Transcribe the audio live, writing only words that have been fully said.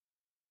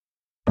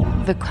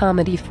The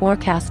Comedy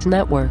Forecast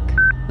Network.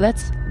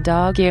 Let's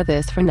dog-ear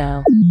this for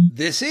now.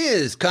 This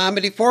is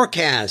Comedy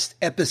Forecast,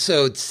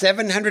 episode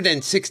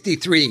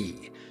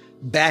 763,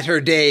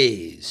 Batter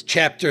Days,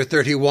 Chapter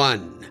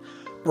 31,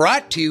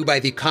 brought to you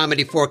by the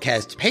Comedy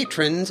Forecast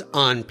patrons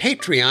on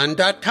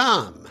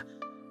patreon.com.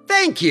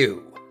 Thank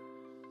you!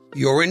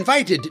 You're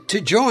invited to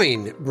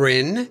join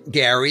Bryn,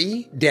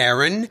 Gary,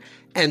 Darren,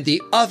 and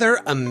the other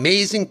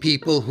amazing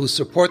people who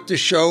support the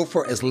show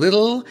for as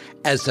little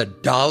as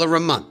 $1 a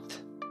month.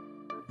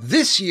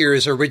 This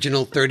year's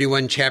original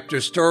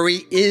 31-chapter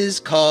story is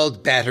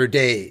called Batter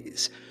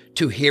Days.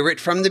 To hear it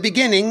from the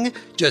beginning,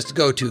 just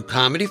go to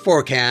Comedy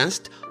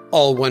Forecast,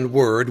 all one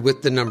word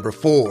with the number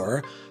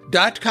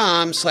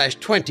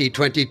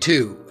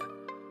 4.com/2022.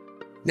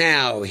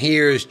 Now,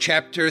 here's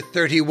Chapter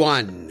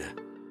 31,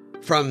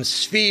 From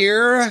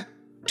Sphere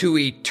to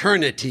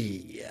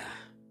Eternity.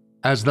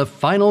 As the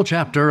final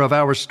chapter of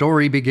our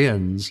story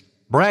begins,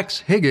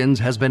 Brax Higgins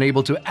has been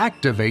able to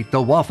activate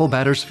the Waffle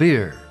Batter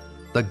Sphere.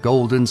 The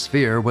golden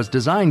sphere was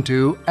designed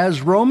to,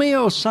 as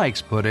Romeo Sykes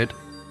put it,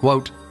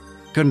 quote,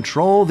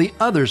 control the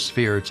other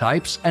sphere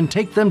types and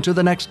take them to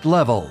the next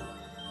level,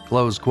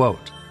 close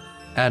quote.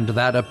 And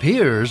that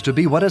appears to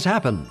be what has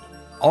happened.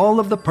 All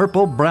of the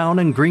purple, brown,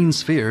 and green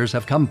spheres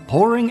have come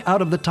pouring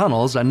out of the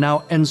tunnels and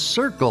now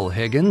encircle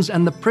Higgins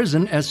and the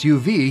prison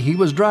SUV he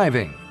was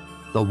driving.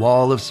 The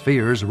wall of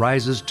spheres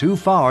rises too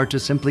far to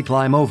simply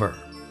climb over.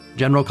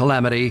 General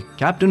Calamity,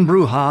 Captain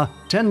Brujah,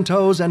 Ten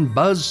Toes, and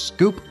Buzz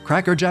Scoop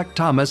Crackerjack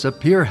Thomas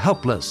appear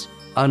helpless,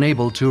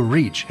 unable to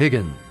reach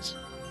Higgins.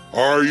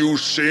 Are you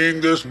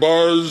seeing this,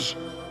 Buzz?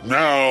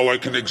 Now I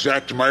can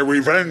exact my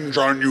revenge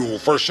on you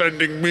for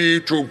sending me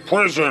to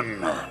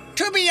prison.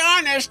 To be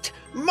honest,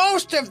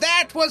 most of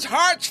that was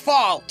Hart's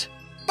fault.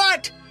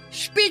 But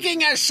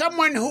speaking as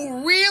someone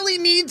who really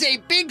needs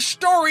a big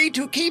story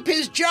to keep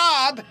his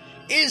job,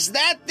 is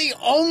that the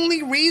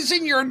only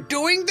reason you're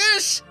doing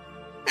this?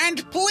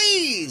 And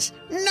please,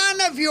 none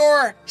of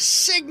your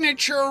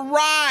signature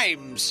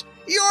rhymes.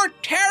 You're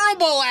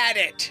terrible at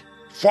it.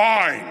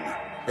 Fine.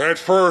 At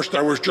first,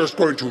 I was just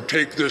going to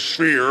take this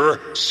sphere,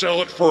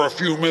 sell it for a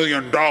few $1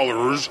 million,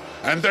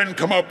 and then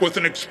come up with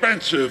an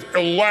expensive,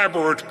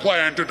 elaborate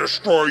plan to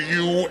destroy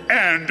you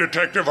and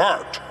Detective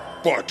Hart.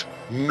 But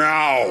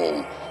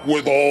now,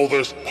 with all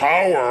this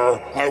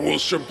power, I will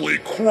simply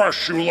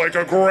crush you like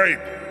a grape.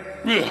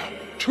 Ugh,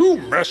 too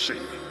messy.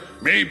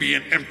 Maybe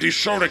an empty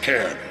soda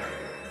can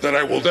that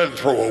I will then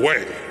throw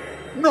away.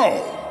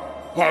 No,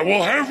 I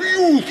will have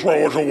you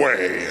throw it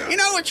away. You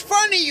know, it's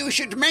funny you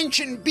should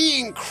mention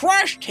being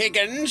crushed,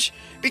 Higgins,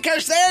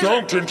 because there's...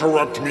 Don't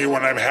interrupt me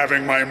when I'm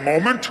having my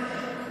moment.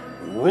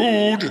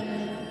 Rude.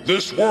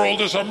 This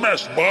world is a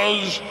mess,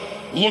 Buzz.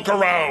 Look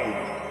around.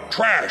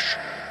 Trash.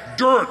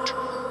 Dirt.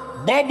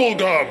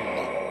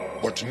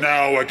 Bubblegum. But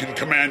now I can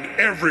command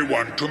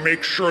everyone to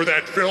make sure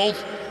that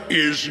filth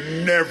is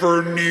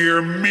never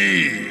near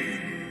me.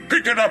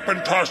 Pick it up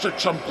and toss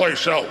it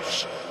someplace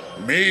else.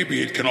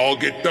 Maybe it can all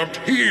get dumped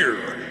here,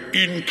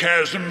 in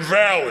Chasm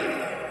Valley.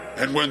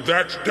 And when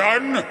that's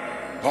done,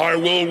 I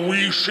will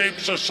reshape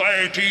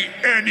society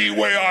any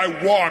way I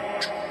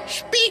want.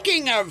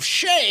 Speaking of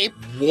shape...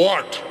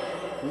 What?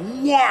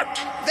 What?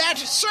 That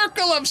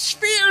circle of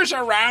spheres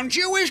around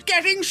you is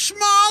getting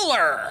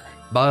smaller.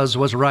 Buzz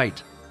was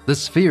right. The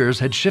spheres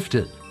had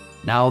shifted.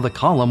 Now the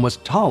column was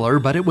taller,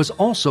 but it was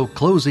also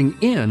closing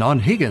in on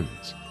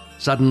Higgins.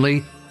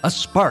 Suddenly, a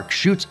spark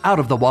shoots out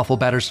of the Waffle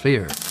Batter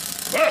Sphere.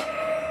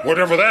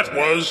 Whatever that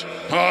was,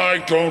 I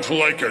don't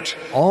like it.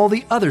 All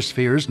the other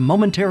spheres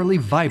momentarily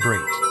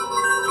vibrate.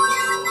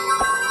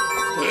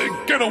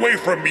 Get away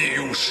from me,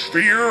 you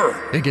sphere!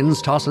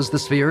 Higgins tosses the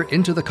sphere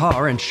into the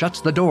car and shuts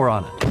the door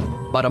on it.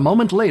 But a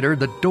moment later,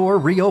 the door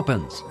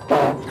reopens.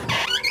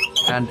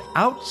 And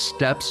out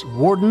steps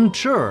Warden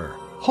Chur,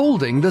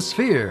 holding the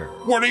sphere.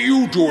 What are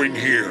you doing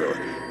here?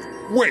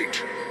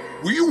 Wait.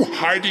 Were you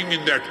hiding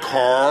in that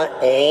car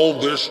all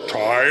this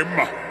time?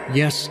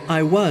 Yes,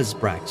 I was,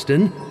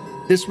 Braxton.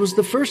 This was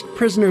the first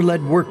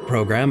prisoner-led work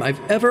program I've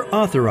ever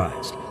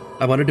authorized.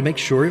 I wanted to make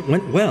sure it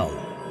went well.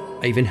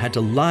 I even had to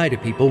lie to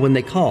people when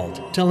they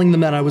called, telling them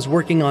that I was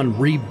working on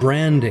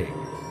rebranding.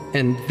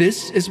 And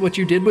this is what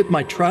you did with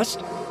my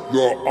trust?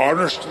 You're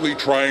honestly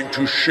trying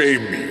to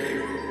shame me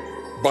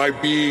by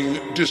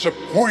being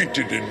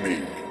disappointed in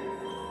me.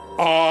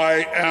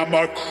 I am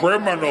a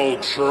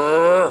criminal,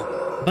 sir.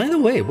 By the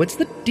way, what's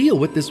the deal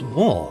with this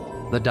wall?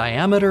 The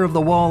diameter of the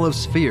wall of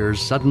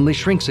spheres suddenly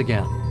shrinks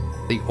again.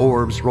 The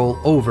orbs roll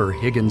over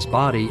Higgins'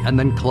 body and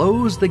then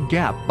close the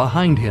gap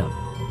behind him,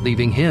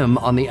 leaving him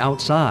on the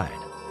outside.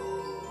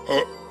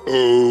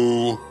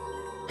 Uh-oh.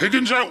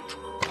 Higgins out!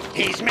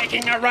 He's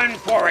making a run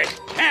for it.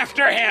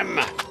 After him!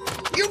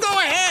 You go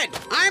ahead.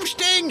 I'm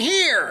staying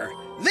here.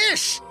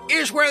 This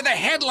is where the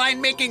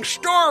headline-making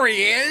story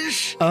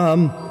is.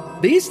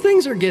 These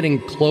things are getting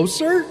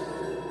closer?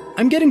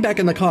 I'm getting back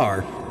in the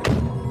car.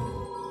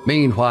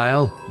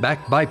 Meanwhile,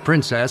 back by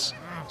Princess,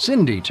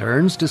 Cindy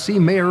turns to see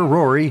Mayor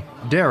Rory,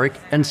 Derek,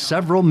 and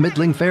several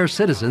middling fair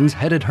citizens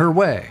headed her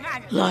way.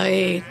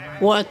 Like,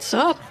 what's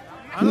up?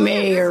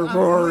 Mayor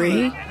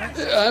Rory.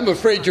 I'm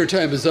afraid your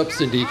time is up,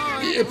 Cindy.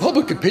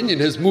 Public opinion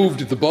has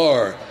moved the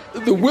bar.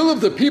 The will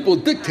of the people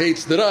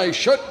dictates that I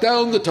shut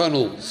down the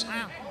tunnels.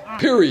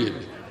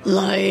 Period.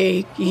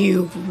 Like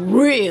you've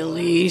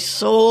really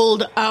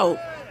sold out,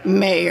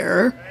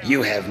 Mayor.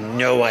 You have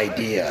no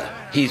idea.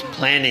 He's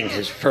planning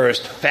his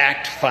first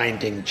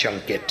fact-finding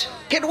junket.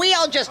 Can we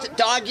all just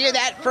dog-ear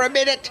that for a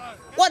minute?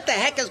 What the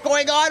heck is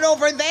going on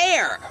over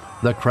there?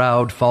 The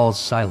crowd falls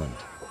silent.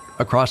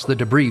 Across the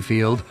debris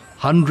field,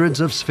 hundreds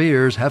of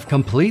spheres have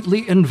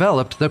completely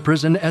enveloped the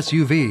prison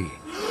SUV.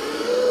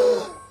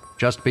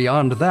 Just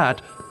beyond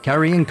that,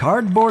 carrying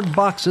cardboard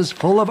boxes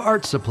full of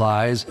art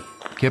supplies,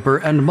 Kipper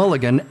and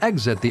Mulligan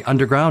exit the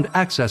underground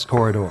access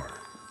corridor.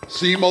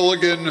 See,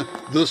 Mulligan,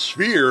 the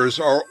spheres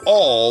are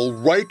all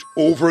right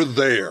over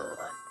there.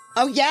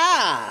 Oh,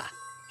 yeah.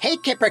 Hey,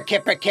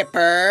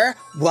 Kipper.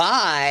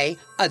 Why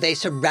are they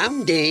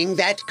surrounding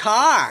that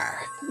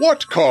car?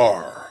 What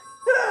car?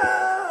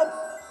 Help!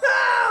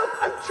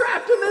 I'm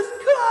trapped in this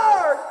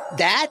car!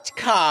 That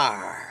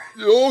car.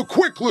 Oh,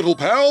 quick, little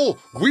pal.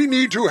 We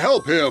need to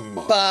help him.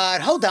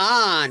 But hold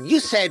on. You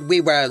said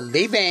we were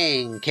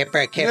leaving,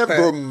 Kipper.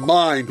 Never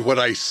mind what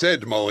I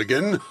said,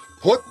 Mulligan.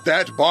 Put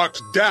that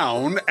box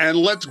down and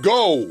let's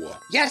go.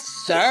 Yes,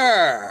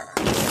 sir.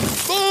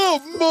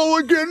 Oh,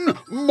 Mulligan,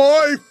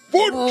 my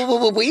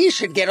foot! We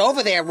should get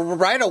over there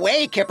right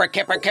away, Kipper.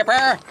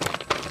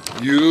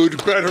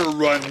 You'd better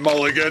run,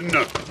 Mulligan.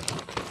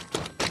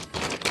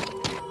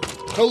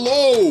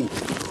 Hello?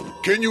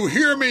 Can you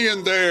hear me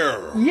in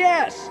there?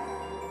 Yes!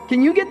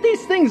 Can you get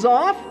these things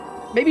off?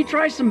 Maybe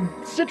try some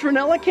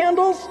citronella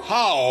candles?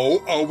 How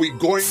are we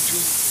going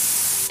to...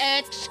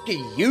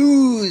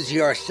 Excuse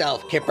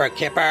yourself, Kipper.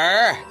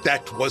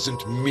 That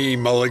wasn't me,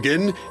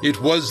 Mulligan.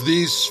 It was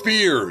these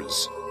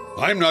spheres.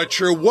 I'm not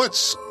sure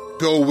what's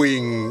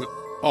going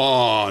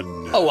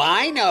on. Oh,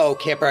 I know,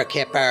 Kipper.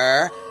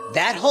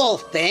 That whole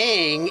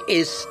thing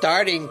is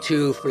starting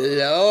to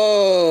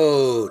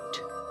float.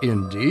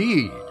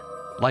 Indeed.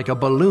 Like a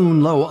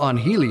balloon low on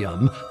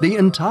helium, the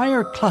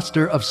entire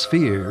cluster of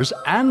spheres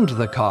and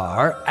the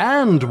car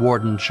and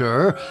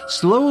Wardenshire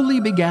slowly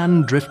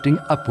began drifting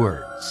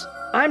upwards.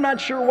 I'm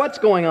not sure what's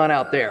going on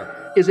out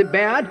there. Is it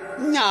bad?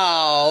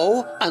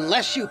 No,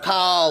 unless you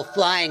call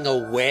flying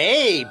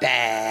away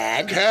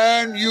bad.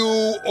 Can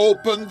you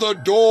open the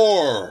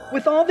door?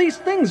 With all these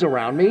things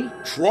around me?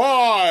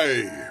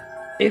 Try.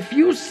 If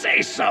you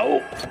say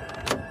so.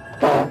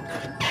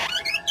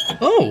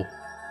 Oh,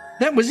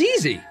 that was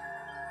easy.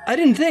 I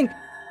didn't think...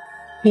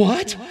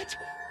 What?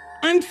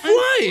 I'm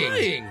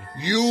flying!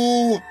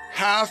 You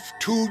have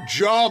to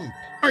jump.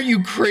 Are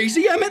you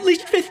crazy? I'm at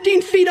least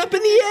 15 feet up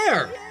in the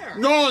air.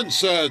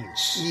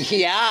 Nonsense.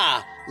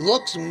 Yeah,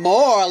 looks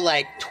more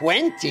like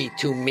 20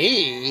 to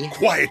me.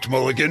 Quiet,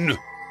 Mulligan.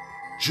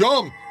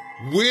 Jump.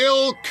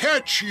 We'll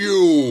catch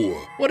you.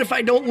 What if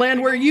I don't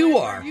land where you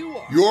are?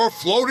 You're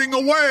floating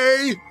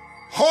away.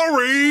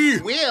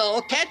 Hurry.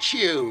 We'll catch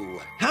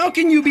you. How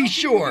can you be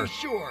sure?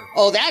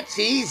 Oh, that's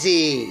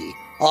easy.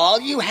 All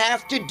you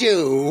have to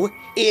do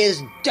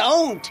is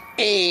don't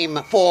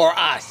aim for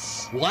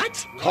us.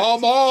 What?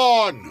 Come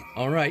on.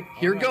 All right,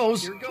 here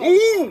goes.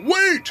 Oh,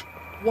 wait.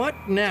 What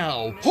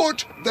now?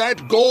 Put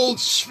that gold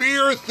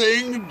sphere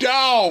thing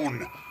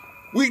down.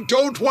 We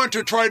don't want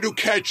to try to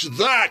catch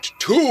that,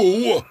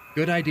 too.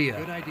 Good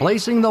idea.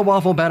 Placing the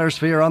waffle batter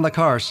sphere on the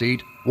car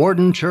seat,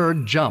 Wardenshire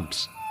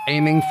jumps,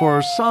 aiming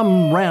for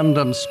some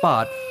random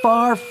spot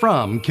far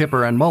from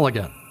Kipper and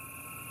Mulligan.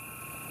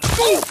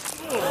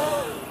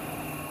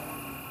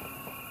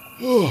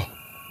 Oh,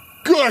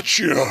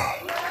 gotcha!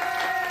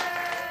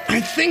 I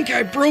think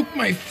I broke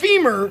my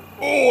femur.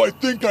 Oh, I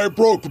think I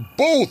broke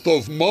both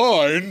of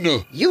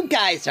mine. You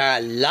guys are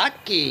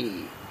lucky.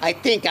 I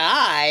think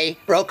I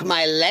broke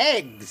my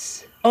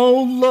legs.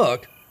 Oh,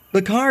 look.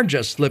 The car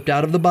just slipped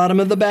out of the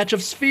bottom of the batch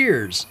of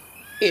spheres.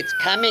 It's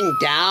coming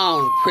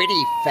down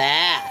pretty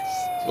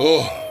fast.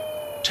 Oh,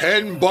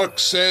 $10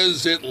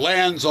 says it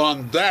lands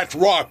on that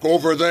rock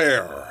over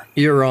there.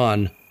 You're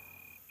on.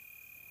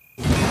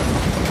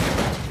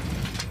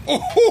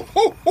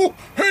 Oh,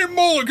 hey,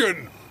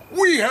 Mulligan,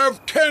 we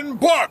have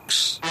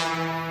 $10.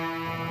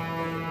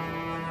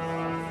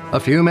 A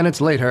few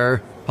minutes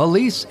later,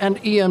 police and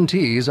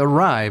EMTs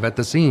arrive at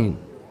the scene.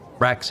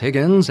 Brax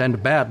Higgins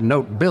and Bad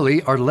Note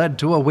Billy are led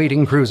to a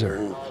waiting cruiser.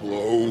 So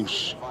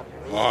close.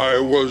 I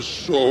was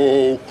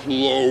so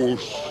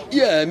close.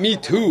 Yeah, me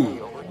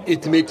too.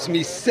 It makes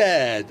me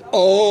sad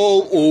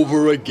all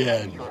over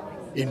again.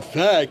 In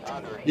fact,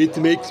 it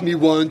makes me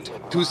want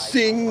to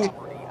sing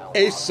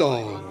a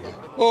song.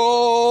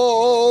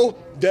 Oh,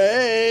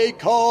 they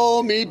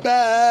call me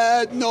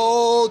Bad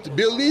Note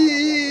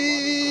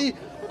Billy.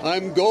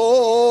 I'm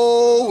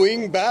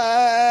going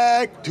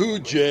back to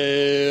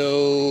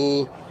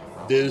jail.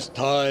 This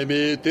time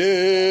it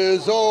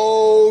is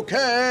okay.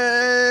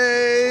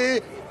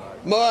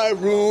 My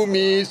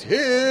roomie's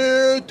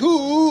here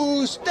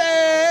to stay.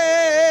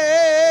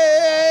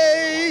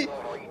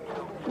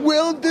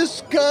 We'll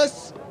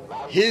discuss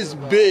his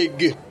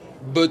big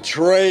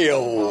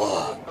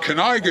betrayal. Can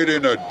I get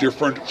in a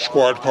different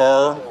squad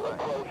car?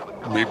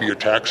 Maybe a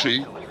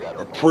taxi?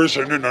 A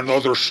prison in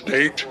another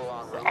state?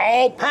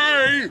 I'll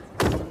pay!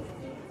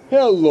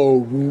 Hello,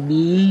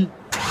 Rumi.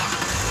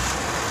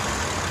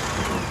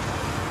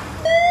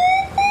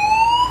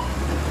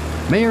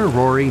 Mayor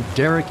Rory,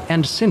 Derek,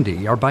 and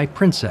Cindy are by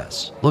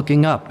Princess,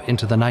 looking up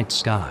into the night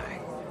sky.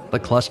 The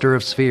cluster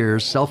of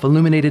spheres,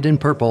 self-illuminated in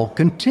purple,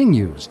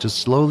 continues to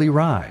slowly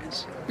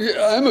rise.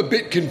 Yeah, I'm a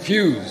bit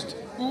confused.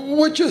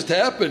 What just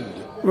happened?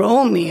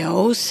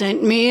 Romeo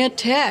sent me a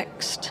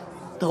text.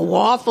 The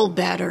waffle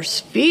batter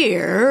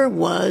sphere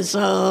was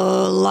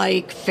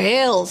like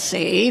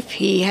fail-safe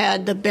he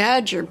had the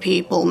Badger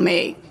people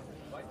make.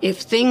 If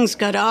things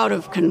got out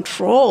of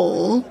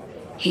control,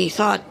 he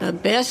thought the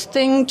best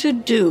thing to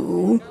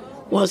do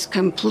was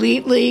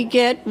completely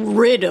get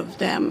rid of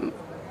them.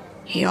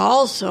 He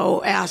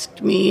also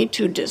asked me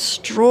to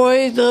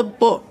destroy the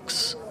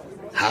books.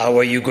 How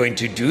are you going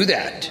to do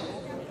that?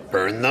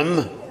 Burn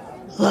them?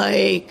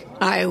 Like,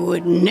 I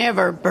would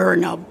never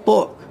burn a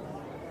book.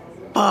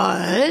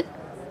 But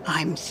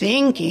I'm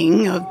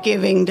thinking of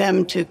giving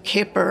them to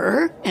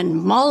Kipper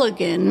and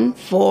Mulligan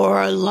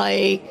for,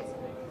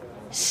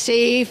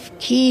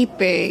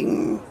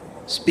 safekeeping.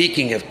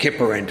 Speaking of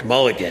Kipper and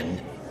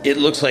Mulligan, it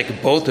looks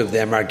like both of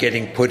them are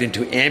getting put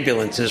into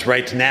ambulances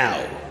right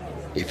now.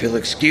 If you'll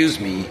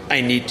excuse me,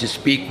 I need to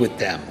speak with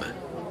them.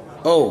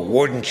 Oh,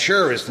 Warden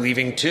Schur is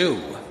leaving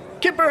too.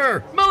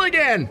 Kipper!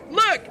 Mulligan!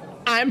 Look!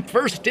 I'm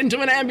first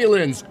into an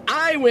ambulance.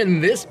 I win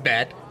this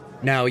bet.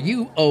 Now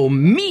you owe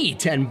me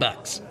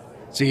 $10.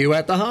 See you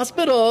at the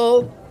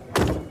hospital.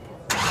 Warden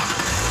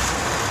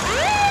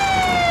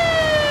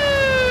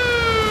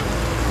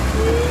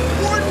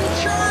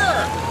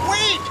Schur!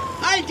 Wait!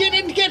 I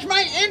didn't get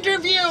my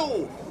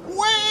interview!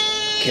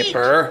 Wait!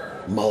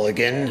 Kipper,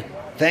 Mulligan,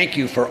 thank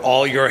you for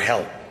all your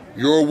help.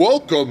 You're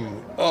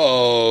welcome.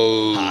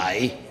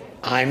 Hi,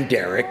 I'm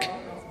Derek.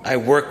 I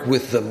work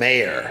with the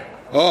mayor.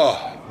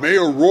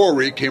 Mayor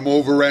Rory came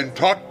over and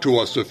talked to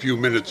us a few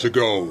minutes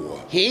ago.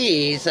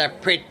 He's a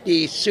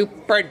pretty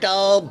super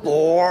dull,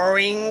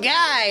 boring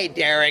guy,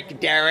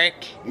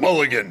 Derek.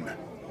 Mulligan.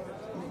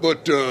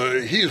 But,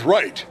 he's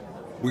right.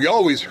 We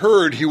always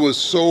heard he was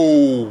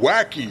so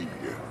wacky.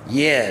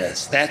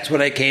 Yes, that's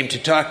what I came to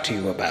talk to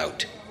you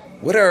about.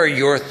 What are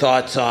your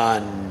thoughts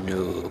on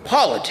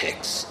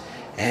politics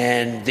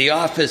and the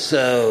office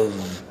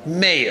of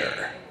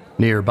mayor?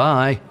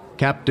 Nearby,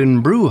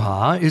 Captain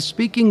Bruja is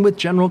speaking with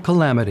General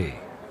Calamity.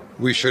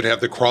 We should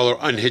have the crawler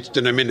unhitched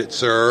in a minute,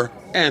 sir.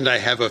 And I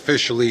have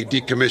officially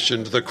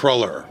decommissioned the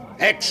crawler.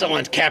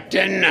 Excellent,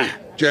 Captain.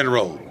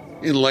 General,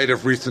 in light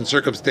of recent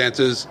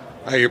circumstances,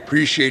 I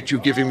appreciate you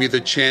giving me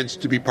the chance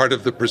to be part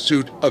of the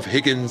pursuit of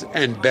Higgins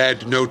and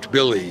Bad Note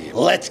Billy.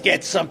 Let's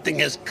get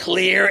something as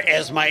clear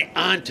as my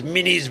Aunt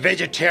Minnie's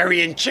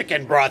vegetarian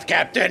chicken broth,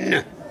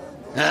 Captain.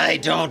 I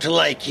don't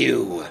like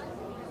you.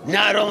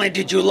 Not only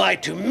did you lie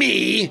to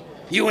me,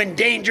 you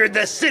endangered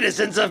the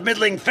citizens of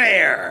Middling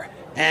Fair,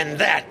 and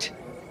that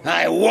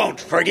I won't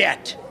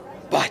forget.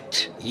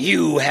 But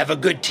you have a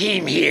good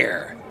team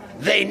here.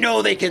 They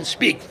know they can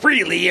speak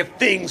freely if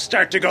things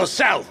start to go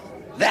south.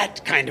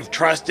 That kind of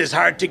trust is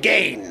hard to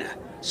gain,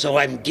 so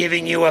I'm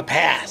giving you a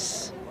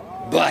pass.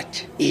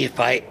 But if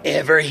I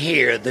ever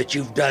hear that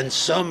you've done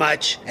so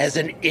much as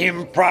an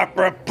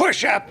improper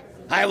push-up,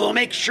 I will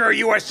make sure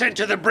you are sent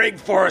to the brig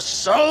for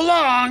so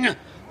long,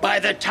 by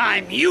the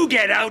time you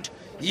get out,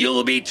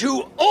 you'll be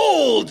too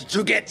old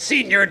to get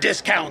senior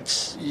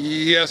discounts.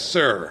 Yes,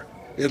 sir.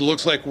 It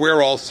looks like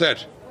we're all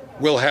set.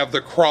 We'll have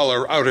the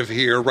crawler out of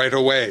here right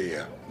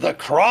away. The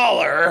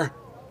crawler?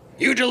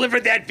 You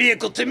delivered that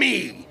vehicle to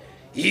me.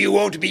 You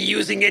won't be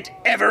using it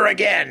ever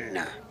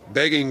again.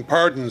 Begging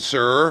pardon,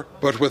 sir,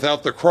 but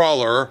without the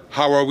crawler,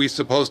 how are we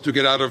supposed to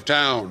get out of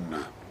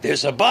town?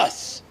 There's a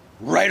bus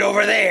right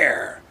over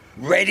there,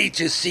 ready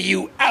to see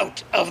you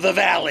out of the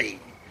valley.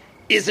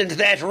 Isn't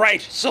that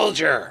right,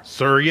 soldier?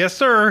 Sir, yes,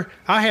 sir.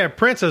 I have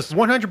Princess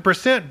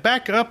 100%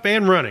 back up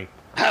and running.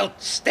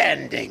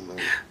 Outstanding.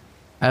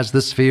 As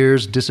the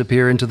spheres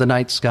disappear into the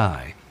night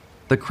sky,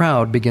 the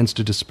crowd begins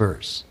to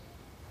disperse.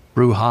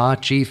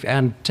 Bruja, Chief,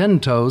 and Ten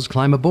Toes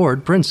climb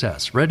aboard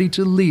Princess, ready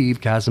to leave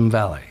Chasm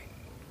Valley.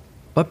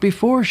 But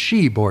before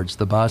she boards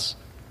the bus,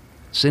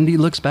 Cindy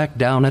looks back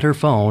down at her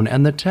phone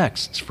and the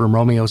texts from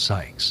Romeo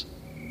Sykes,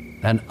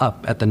 then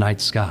up at the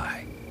night sky.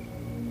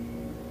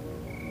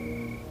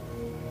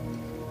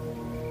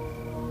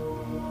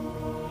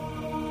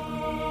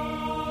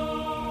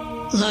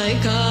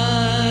 Like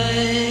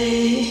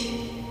I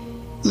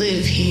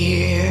live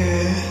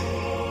here,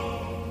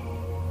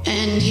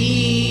 and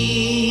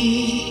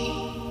he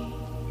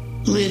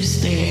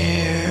lives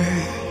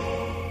there,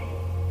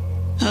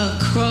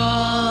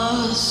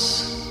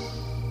 across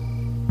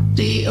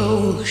the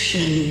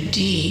ocean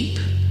deep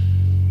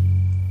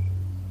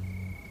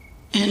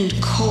and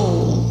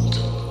cold.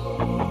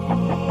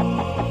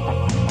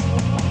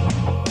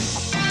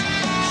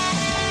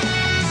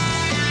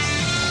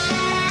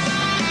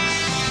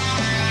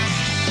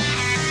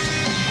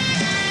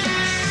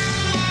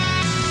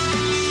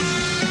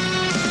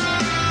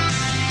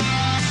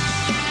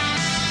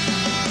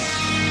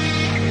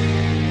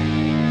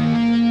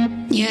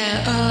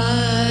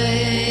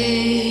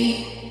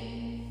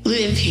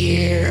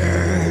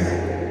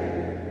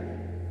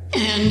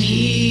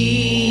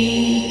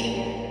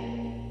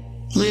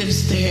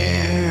 lives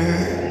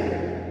there.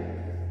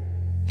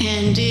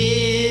 And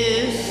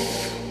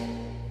if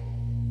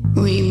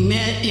we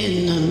met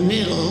in the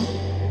middle,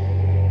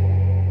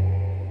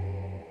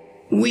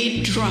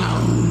 we'd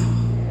drown.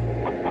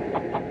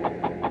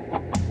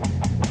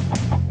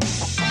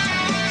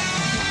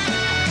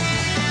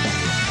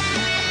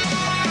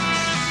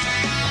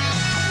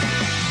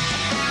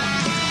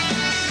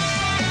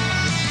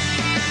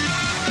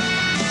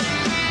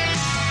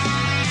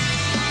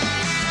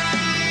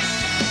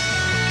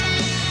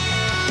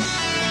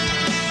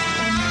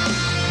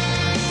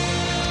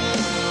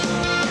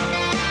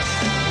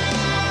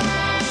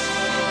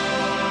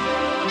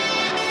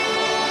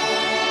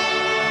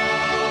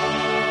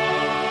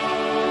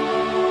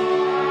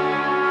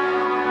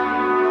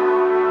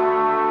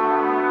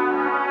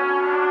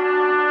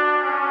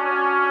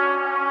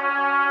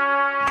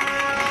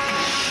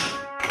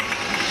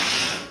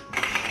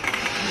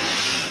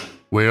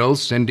 Will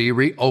Cindy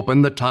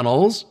reopen the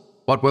tunnels?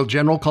 What will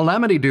General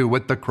Calamity do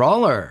with the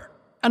crawler?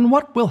 And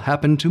what will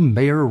happen to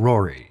Mayor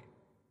Rory?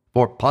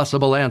 For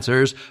possible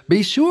answers,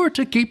 be sure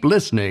to keep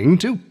listening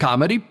to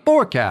Comedy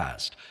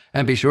Forecast.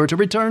 And be sure to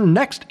return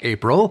next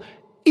April,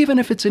 even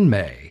if it's in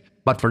May.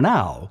 But for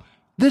now,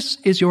 this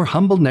is your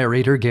humble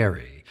narrator,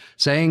 Gary,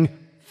 saying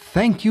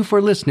thank you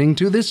for listening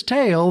to this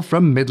tale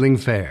from Middling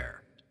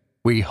Fair.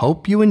 We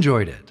hope you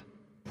enjoyed it.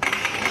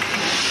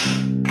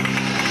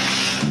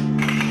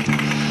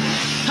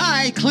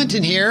 Hi,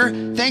 Clinton here.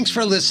 Thanks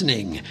for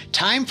listening.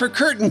 Time for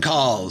curtain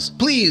calls.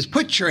 Please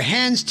put your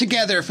hands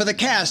together for the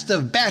cast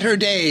of Batter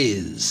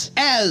Days.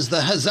 As the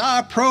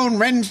huzzah-prone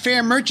Ren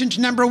Fair merchant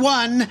number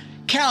 1,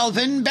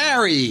 Calvin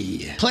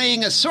Barry.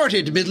 Playing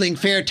assorted Middling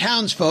Fair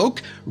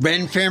townsfolk,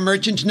 Ren Fair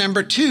merchant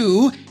number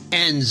 2,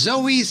 and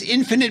Zoe's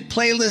infinite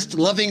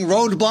playlist-loving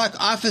roadblock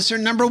officer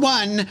number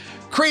 1,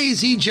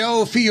 Crazy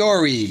Joe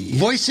Fiore.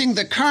 Voicing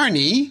the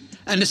Carney,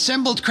 an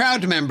assembled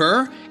crowd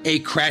member, a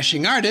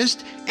crashing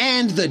artist,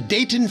 and the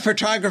Dayton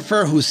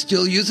photographer who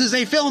still uses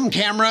a film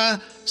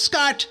camera,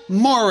 Scott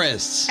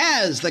Morris.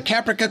 As the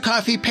Caprica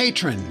Coffee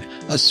patron,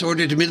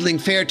 assorted Middling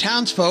Fair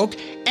townsfolk,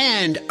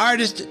 and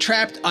artist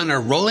trapped on a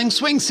rolling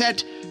swing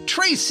set,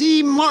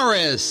 Tracy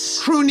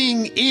Morris.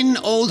 Crooning in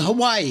Old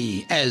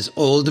Hawaii as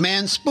Old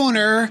Man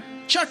Spooner,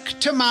 Chuck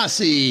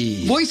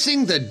Tomasi.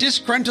 Voicing the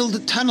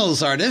disgruntled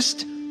tunnels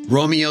artist,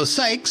 Romeo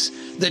Sykes,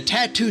 the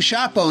tattoo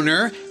shop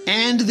owner,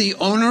 and the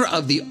owner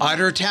of the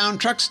Ottertown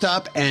truck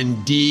stop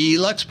and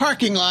deluxe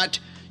parking lot,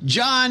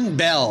 John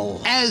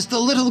Bell. As the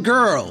little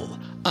girl,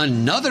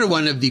 another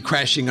one of the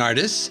crashing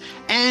artists,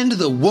 and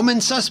the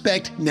woman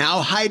suspect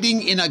now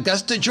hiding in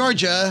Augusta,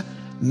 Georgia,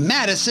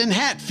 Madison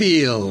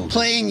Hatfield.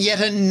 Playing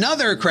yet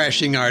another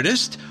crashing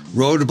artist,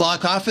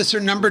 roadblock officer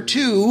number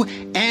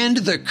 2, and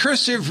the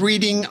cursive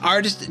reading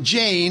artist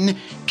Jane,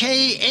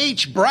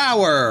 K.H.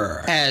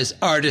 Brower. As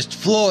artist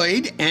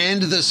Floyd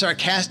and the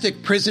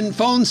sarcastic prison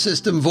phone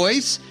system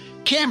voice,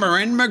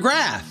 Cameron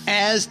McGrath.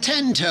 As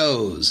Ten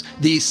Toes,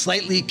 the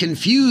slightly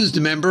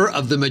confused member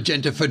of the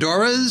Magenta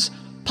Fedoras,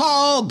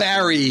 Paul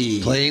Barry.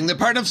 Playing the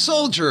part of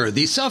Soldier,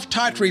 the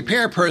self-taught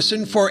repair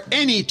person for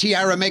any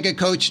Tiara Mega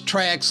Coach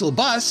triaxle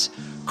bus,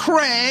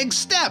 Craig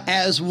Stepp.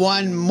 As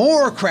one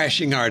more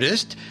crashing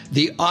artist,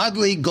 the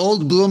oddly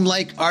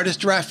Goldblum-like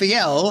artist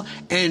Raphael,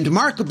 and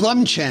Mark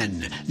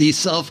Blumchen, the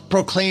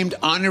self-proclaimed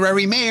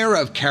honorary mayor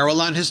of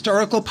Carillon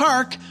Historical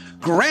Park,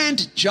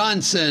 Grant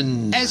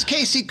Johnson. As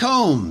Casey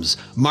Combs,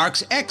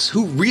 Mark's ex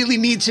who really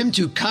needs him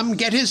to come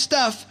get his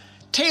stuff,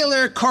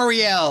 Taylor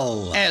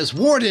Coriel. As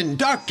Warden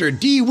Dr.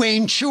 D.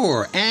 Wayne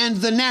Shore, and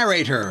the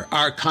narrator,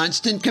 our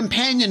constant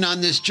companion on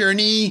this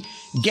journey,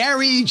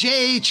 Gary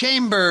J.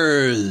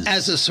 Chambers.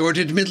 As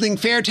assorted Middling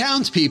Fair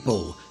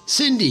townspeople,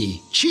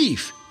 Cindy,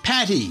 Chief,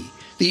 Patty,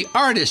 the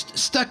artist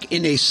stuck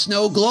in a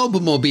snow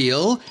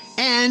globe-mobile,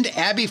 and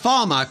Abby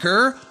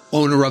Fallmacher,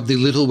 owner of the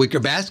Little Wicker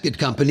Basket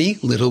Company,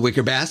 Little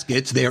Wicker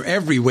Baskets, they're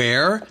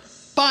everywhere,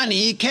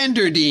 Bonnie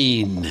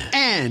Kenderdine.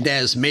 And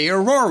as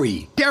Mayor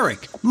Rory,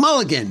 Derek,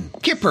 Mulligan,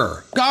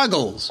 Kipper,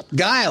 Goggles,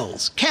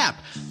 Giles, Cap,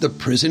 the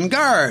Prison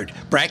Guard,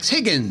 Brax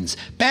Higgins,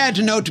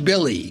 Bad Note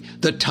Billy,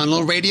 the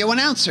Tunnel Radio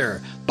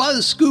Announcer,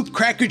 Buzz Scoop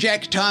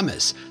Crackerjack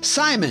Thomas,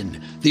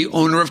 Simon, the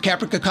owner of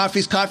Caprica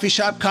Coffee's Coffee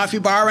Shop, Coffee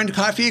Bar, and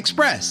Coffee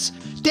Express,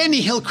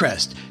 Danny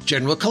Hillcrest,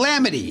 General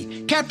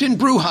Calamity, Captain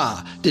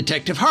Bruja,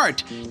 Detective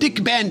Hart,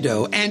 Dick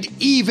Bando, and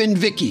even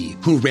Vicky,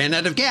 who ran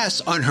out of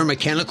gas on her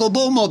mechanical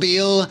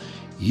bullmobile.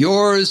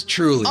 Yours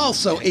truly.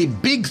 Also, a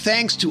big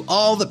thanks to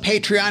all the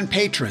Patreon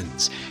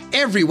patrons,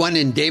 everyone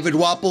in David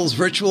Wapple's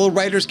Virtual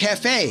Writers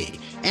Cafe,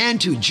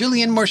 and to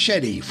Jillian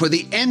Morchetti for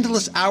the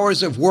endless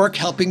hours of work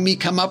helping me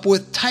come up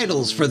with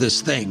titles for this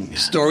thing.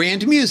 Story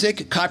and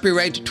music,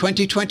 copyright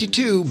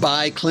 2022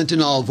 by Clinton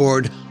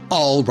Alvord,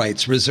 all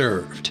rights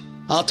reserved.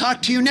 I'll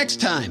talk to you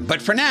next time,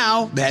 but for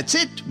now, that's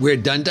it. We're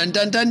done.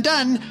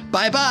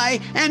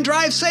 Bye-bye, and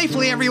drive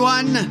safely,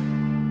 everyone.